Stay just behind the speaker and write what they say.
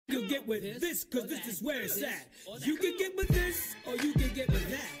get with this, cause this is where it's at. You can get with this, or you can get with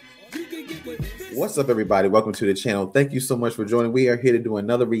that. You can get with this. What's up, everybody? Welcome to the channel. Thank you so much for joining. We are here to do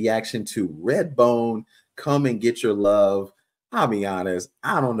another reaction to Redbone. Come and get your love. I'll be honest,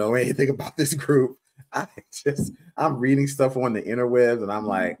 I don't know anything about this group. I'm reading stuff on the interwebs, and I'm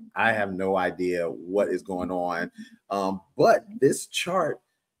like, I have no idea what is going on. But this chart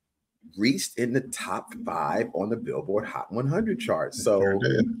reached in the top 5 on the Billboard Hot 100 chart. So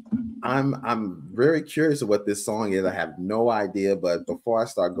I'm very curious of what this song is. I have no idea, but before I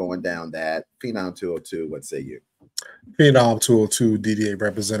start going down that, Phenom 202, what say you? Phenom 202, DDA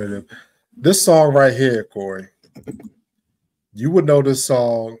representative. This song right here, Corey, you would know this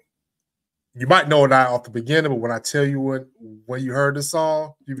song. You might know it off the beginning, but when I tell you when you heard this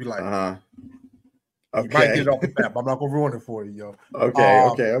song, you'd be like, Okay. You might get it off the bat, but I'm not gonna ruin it for you, yo. Okay.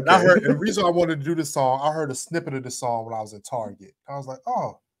 I heard, and the reason I wanted to do this song, I heard a snippet of this song when I was in Target. I was like,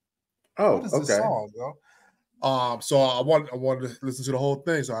 what is this song, yo? So I wanted to listen to the whole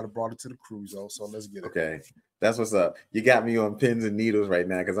thing, so I brought it to the cruise, yo. So let's get it. Okay, that's what's up. You got me on pins and needles right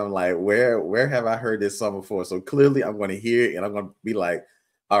now because I'm like, where have I heard this song before? So clearly, I'm going to hear it and I'm going to be like,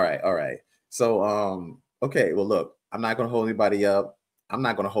 all right. So okay, well, look, I'm not going to hold anybody up. I'm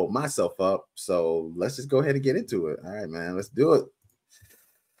not going to hold myself up. So let's just go ahead and get into it. All right, man, let's do it.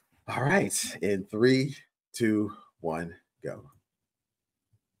 All right, in 3, 2, 1, go.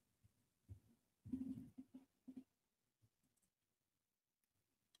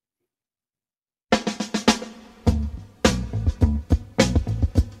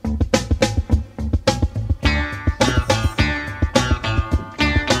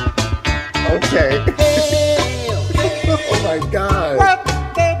 Okay. Oh my God. What's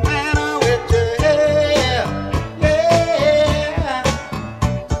the matter with your hair? Yeah.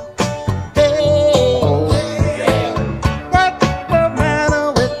 Oh my God. What's the matter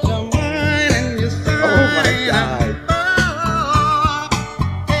with your mind and your soul? Oh my God.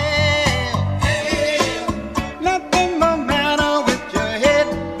 Nothing the matter with your head,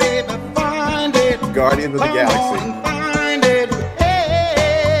 baby. Find it. Guardians of the Galaxy. Come on, find it.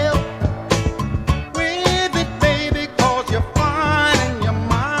 With it, baby, 'cause you're fine and you're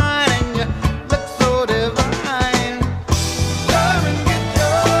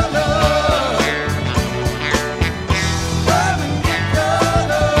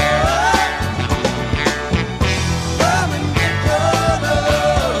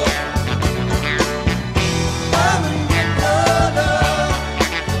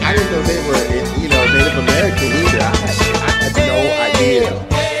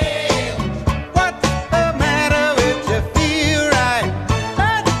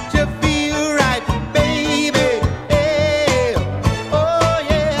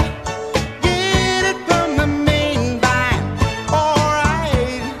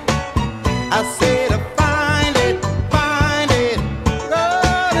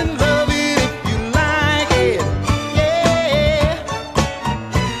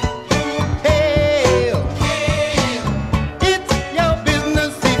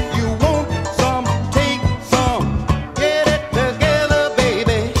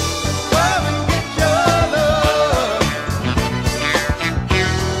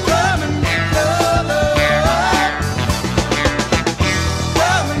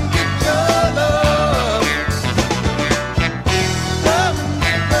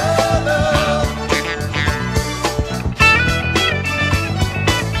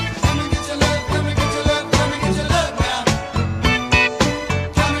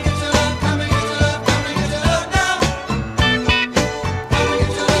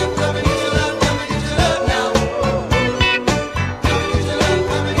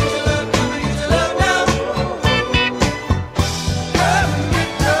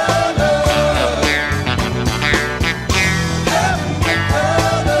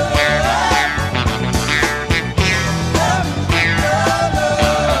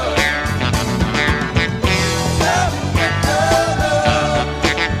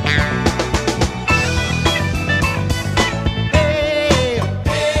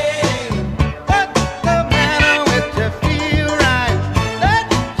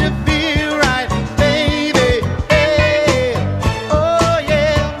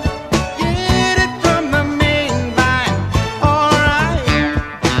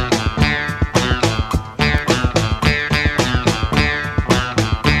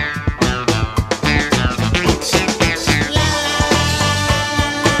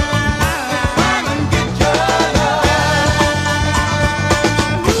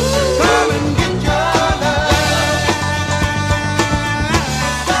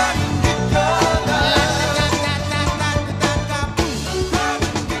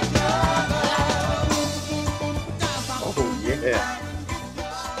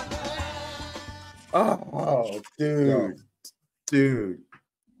dude,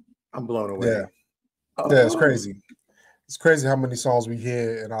 I'm blown away. Yeah, it's crazy. It's crazy how many songs we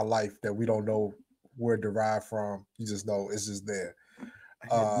hear in our life that we don't know where it derived from. You just know it's just there.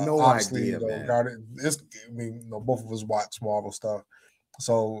 No idea, man. Both of us watch Marvel stuff.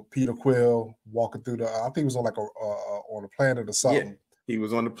 So Peter Quill walking through I think he was on like on a planet or something. Yeah, he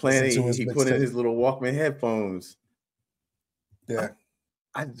was on the planet. He put in his little Walkman headphones. Yeah,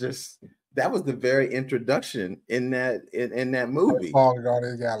 that was the very introduction in that movie. Song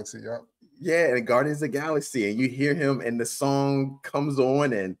Guardians of the Galaxy, yep. Yeah, and Guardians of the Galaxy, and you hear him, and the song comes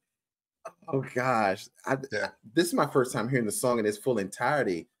on, and oh gosh, this is my first time hearing the song in its full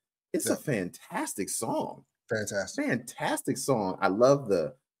entirety. It's a fantastic song. Fantastic song. I love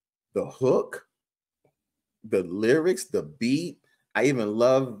the hook, the lyrics, the beat. I even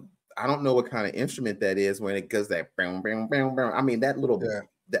love. I don't know what kind of instrument that is when it goes that bam, bam, bam, bam. I mean that little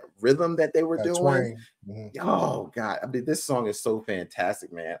that rhythm that they were doing. Oh God, I mean this song is so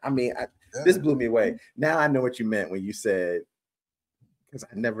fantastic, man. I mean, this blew me away. Now I know what you meant when you said, because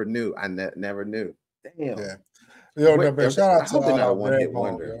I never knew. I never knew. Damn. Yeah. Shout out to a one-hit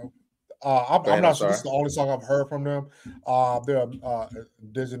wonder. I'm not sure this is the only song I've heard from them. They're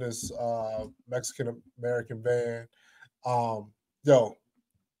Indigenous Mexican American band.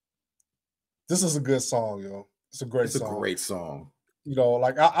 This is a good song, yo. It's a great song. It's a great song. You know,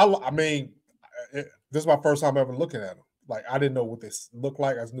 like I mean, this is my first time ever looking at them. Like I didn't know what they looked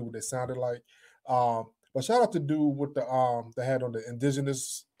like. I just knew what they sounded like. But shout out to dude with the had on the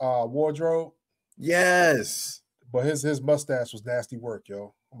Indigenous wardrobe. Yes. But his mustache was nasty work,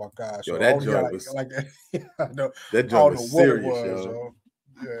 yo. Oh my gosh. Yo, that joint was like I know, that joint was serious, yo.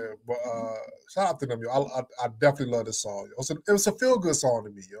 Yeah, but shout out to them, yo. I definitely love this song. Yo. It was a feel-good song to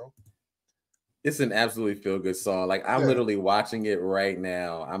me, yo. It's an absolutely feel-good song. Like I'm literally watching it right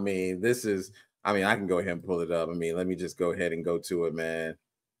now. I mean, I can go ahead and pull it up. I mean, let me just go ahead and go to it, man.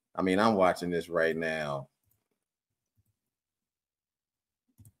 I mean, I'm watching this right now.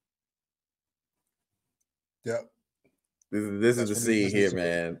 Yep. This is the scene here,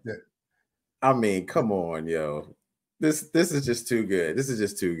 man. Yeah. I mean, come on, yo. This is just too good. This is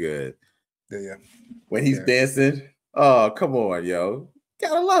just too good. Yeah. When he's dancing, oh, come on, yo.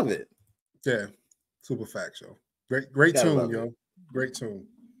 Gotta love it. Yeah. Super facts, yo. Great tune, yo. Great tune.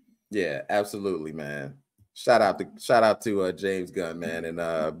 Yeah, absolutely, man. Shout out to James Gunn, man,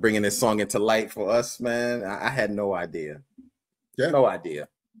 and bringing this song into light for us, man. I had no idea. Yeah. No idea.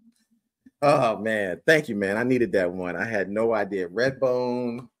 Oh man, thank you, man. I needed that one. I had no idea.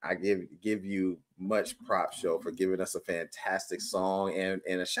 Redbone, I give you much props, show, for giving us a fantastic song, and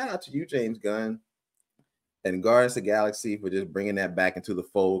a shout out to you, James Gunn, and Guardians of the Galaxy for just bringing that back into the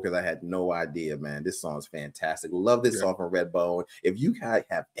fold, because I had no idea, man. This song is fantastic. Love this song from Redbone. If you guys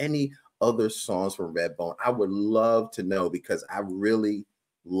have any other songs from Redbone, I would love to know, because I really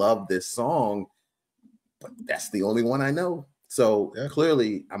love this song, but that's the only one I know. So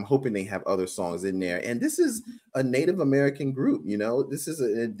clearly, I'm hoping they have other songs in there. And this is a Native American group, you know, this is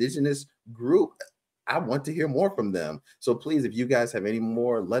an Indigenous group. I want to hear more from them. So please, if you guys have any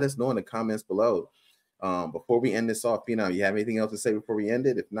more, let us know in the comments below. Before we end this off, Phenom, you have anything else to say before we end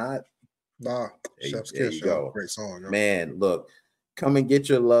it? If not, Chef's there Kiss, you go. Great song, man. Look, come and get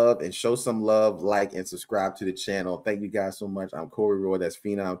your love and show some love, like and subscribe to the channel. Thank you guys so much. I'm Corey Roy. That's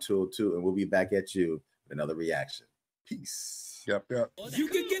Phenom 202, and we'll be back at you with another reaction. Peace. Yep. You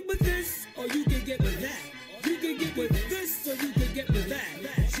can get with this, or you can get with that. You can get with this, or you can get with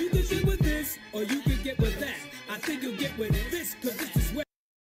that. You can get with this, or you can get with that. I think you'll get with this.